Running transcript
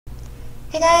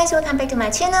Hey guys, welcome back to my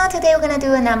channel. Today we're gonna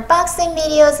do an unboxing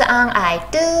videos on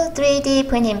iDo 3D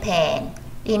printing pen.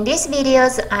 In these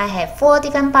videos, I have 4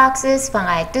 different boxes from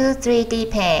iDo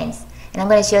 3D pens, and I'm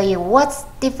gonna show you what's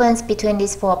the difference between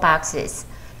these 4 boxes.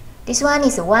 This one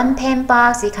is a 1 pen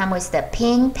box. It comes with the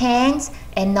pink pens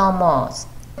and normals.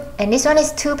 And this one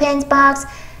is 2 pens box.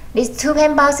 This 2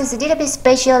 pen box is a little bit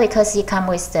special because it comes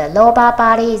with the low bar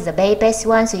body. It's the very best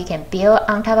one, so you can build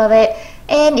on top of it.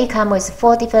 And it comes with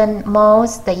 4 different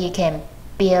molds that you can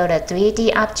build a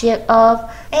 3D object of.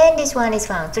 And this one is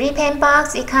from 3 pen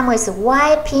box. It comes with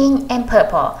white, pink, and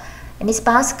purple. And this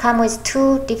box comes with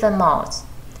 2 different molds.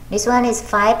 This one is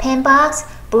 5 pen box,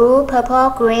 blue,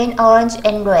 purple, green, orange,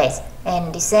 and red.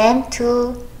 And the same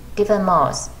 2 different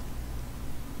molds.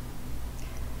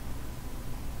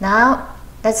 Now,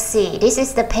 let's see. This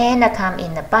is the pen that comes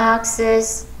in the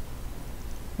boxes.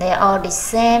 They're all the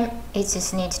same. You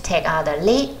just need to take out the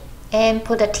lid and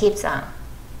put the tips on.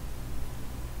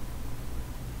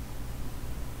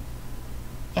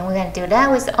 And we're going to do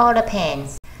that with all the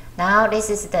pens. Now this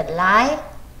is the light.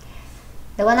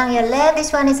 The one on your left,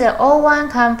 this one is an old one,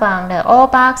 come from the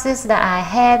old boxes that I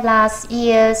had last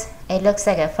year's. It looks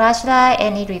like a flashlight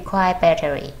and it requires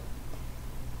battery.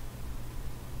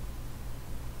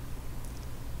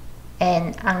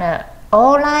 And on the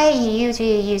old light, you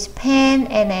usually use pen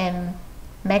and then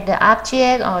make the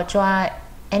object or draw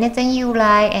anything you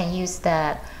like and use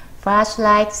the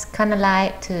flashlights kind of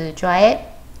light to draw it.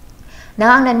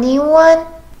 Now on the new one,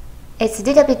 it's a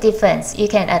little bit different. You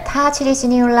can attach this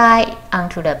new light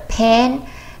onto the pen,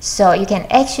 so you can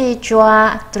actually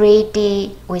draw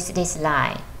 3D with this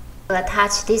light. To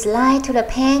attach this light to the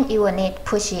pen, you will need to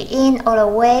push it in all the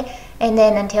way, and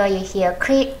then until you hear a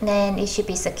click, then it should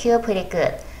be secure pretty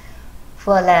good.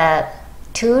 For the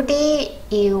 2D,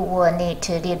 you will need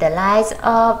to leave the lights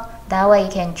off. That way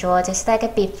you can draw just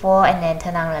like before and then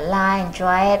turn on the light and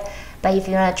draw it. But if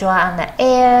you want to draw on the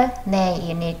air, then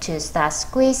you need to start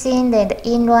squeezing, then the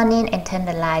in running and turn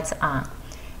the lights on.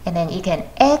 And then you can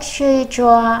actually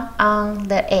draw on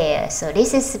the air. So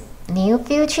this is a new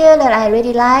feature that I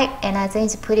really like, and I think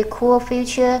it's a pretty cool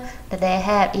feature that they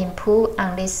have input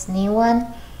on this new one.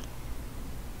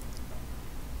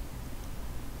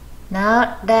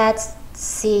 Now let's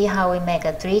see how we make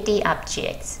a 3D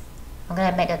object. I'm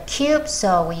gonna make a cube,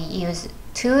 so we use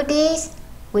 2Ds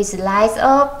with lights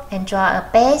off and draw a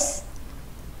base.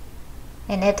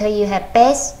 And after you have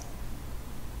base,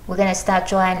 we're gonna start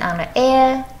drawing on the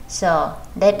air. So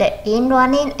let the in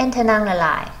running and turn on the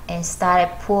light and start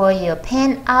to pull your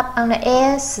pen up on the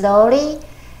air slowly.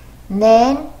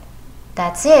 Then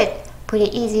that's it.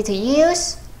 Pretty easy to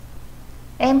use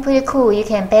and pretty cool. You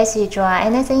can basically draw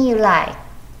anything you like.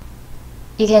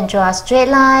 You can draw a straight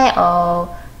line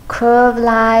or curved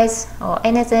lines or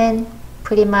anything,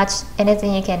 pretty much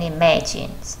anything you can imagine.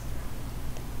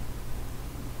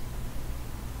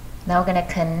 Now we're gonna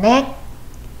connect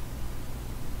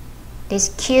this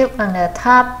cube on the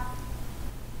top.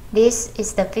 This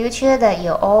is the feature that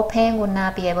your old pen would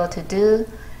not be able to do.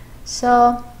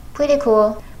 So pretty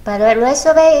cool. But the rest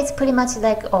of it is pretty much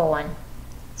like old one.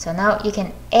 So now you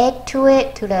can add to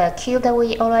it, to the cube that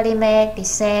we already made, the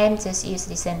same, just use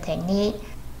the same technique.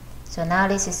 So now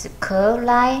this is a curved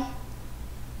line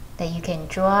that you can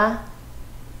draw,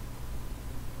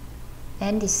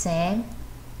 and the same,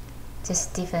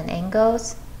 just different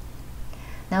angles.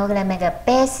 Now we're gonna make a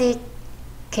basic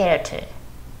character.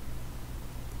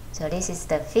 So this is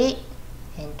the feet,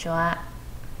 and draw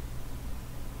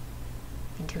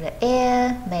into the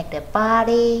air, make the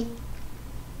body.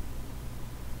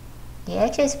 Yeah,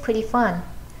 actually it's pretty fun.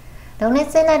 The only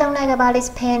thing I don't like about this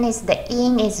pen is the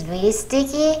ink is really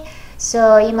sticky,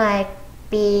 so it might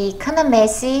be kind of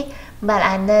messy, but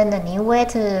I learned a new way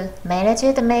to manage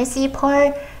the messy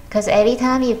part, because every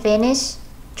time you finish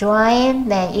drawing,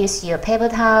 then use your paper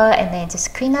towel and then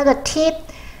just clean out the tip,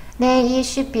 then you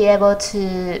should be able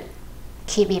to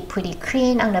keep it pretty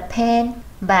clean on the pen.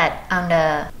 But on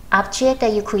the object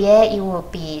that you create, it will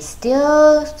be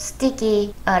still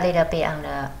sticky a little bit on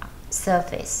the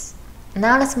surface.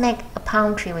 Now let's make a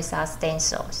palm tree with our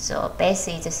stencil. So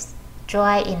basically just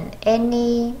draw in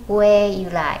any way you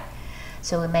like.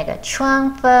 So we make a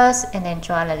trunk first and then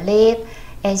draw the leaf.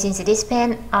 And since this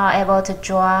pen are able to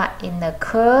draw in the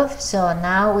curve, so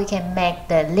now we can make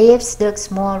the leaves look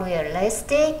more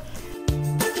realistic.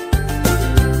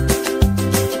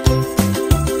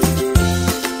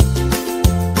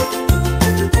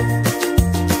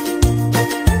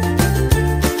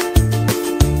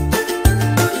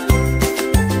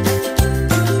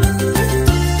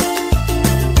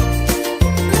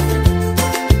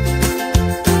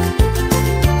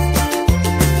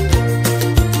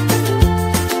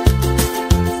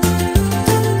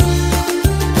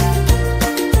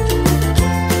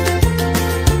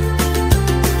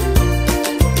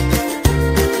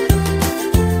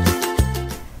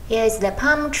 the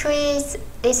palm trees.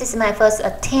 This is my first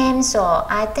attempt, so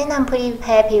I think I'm pretty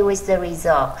happy with the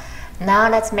result. Now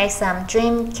let's make some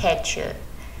dream catcher.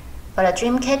 For the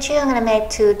dream catcher, I'm gonna make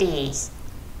 2Ds.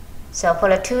 So for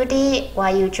the 2D,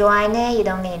 while you drawing it, you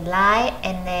don't need light,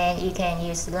 and then you can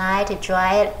use light to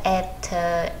dry it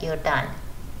after you're done.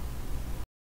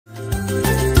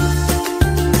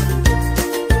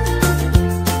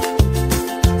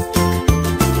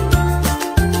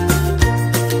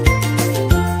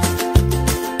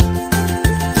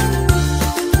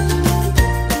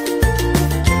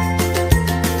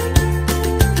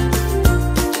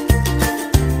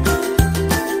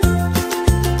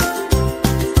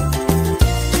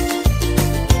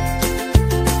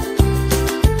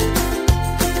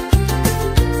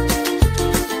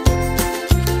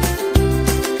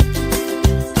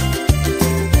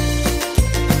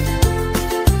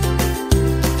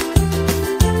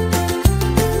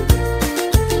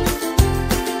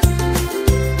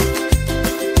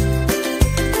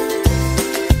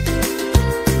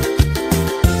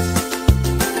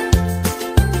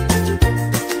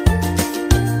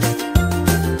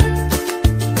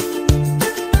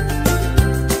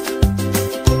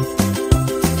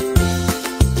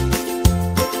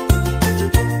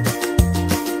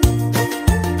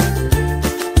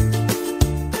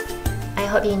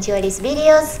 I hope you enjoy these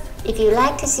videos. If you'd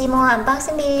like to see more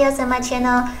unboxing videos on my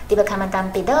channel, leave a comment down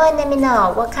below and let me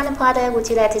know what kind of product would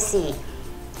you like to see.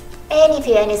 And if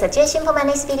you have any suggestion for my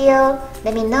next video,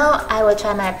 let me know. I will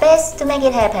try my best to make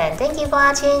it happen. Thank you for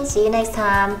watching. See you next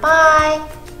time.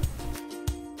 Bye!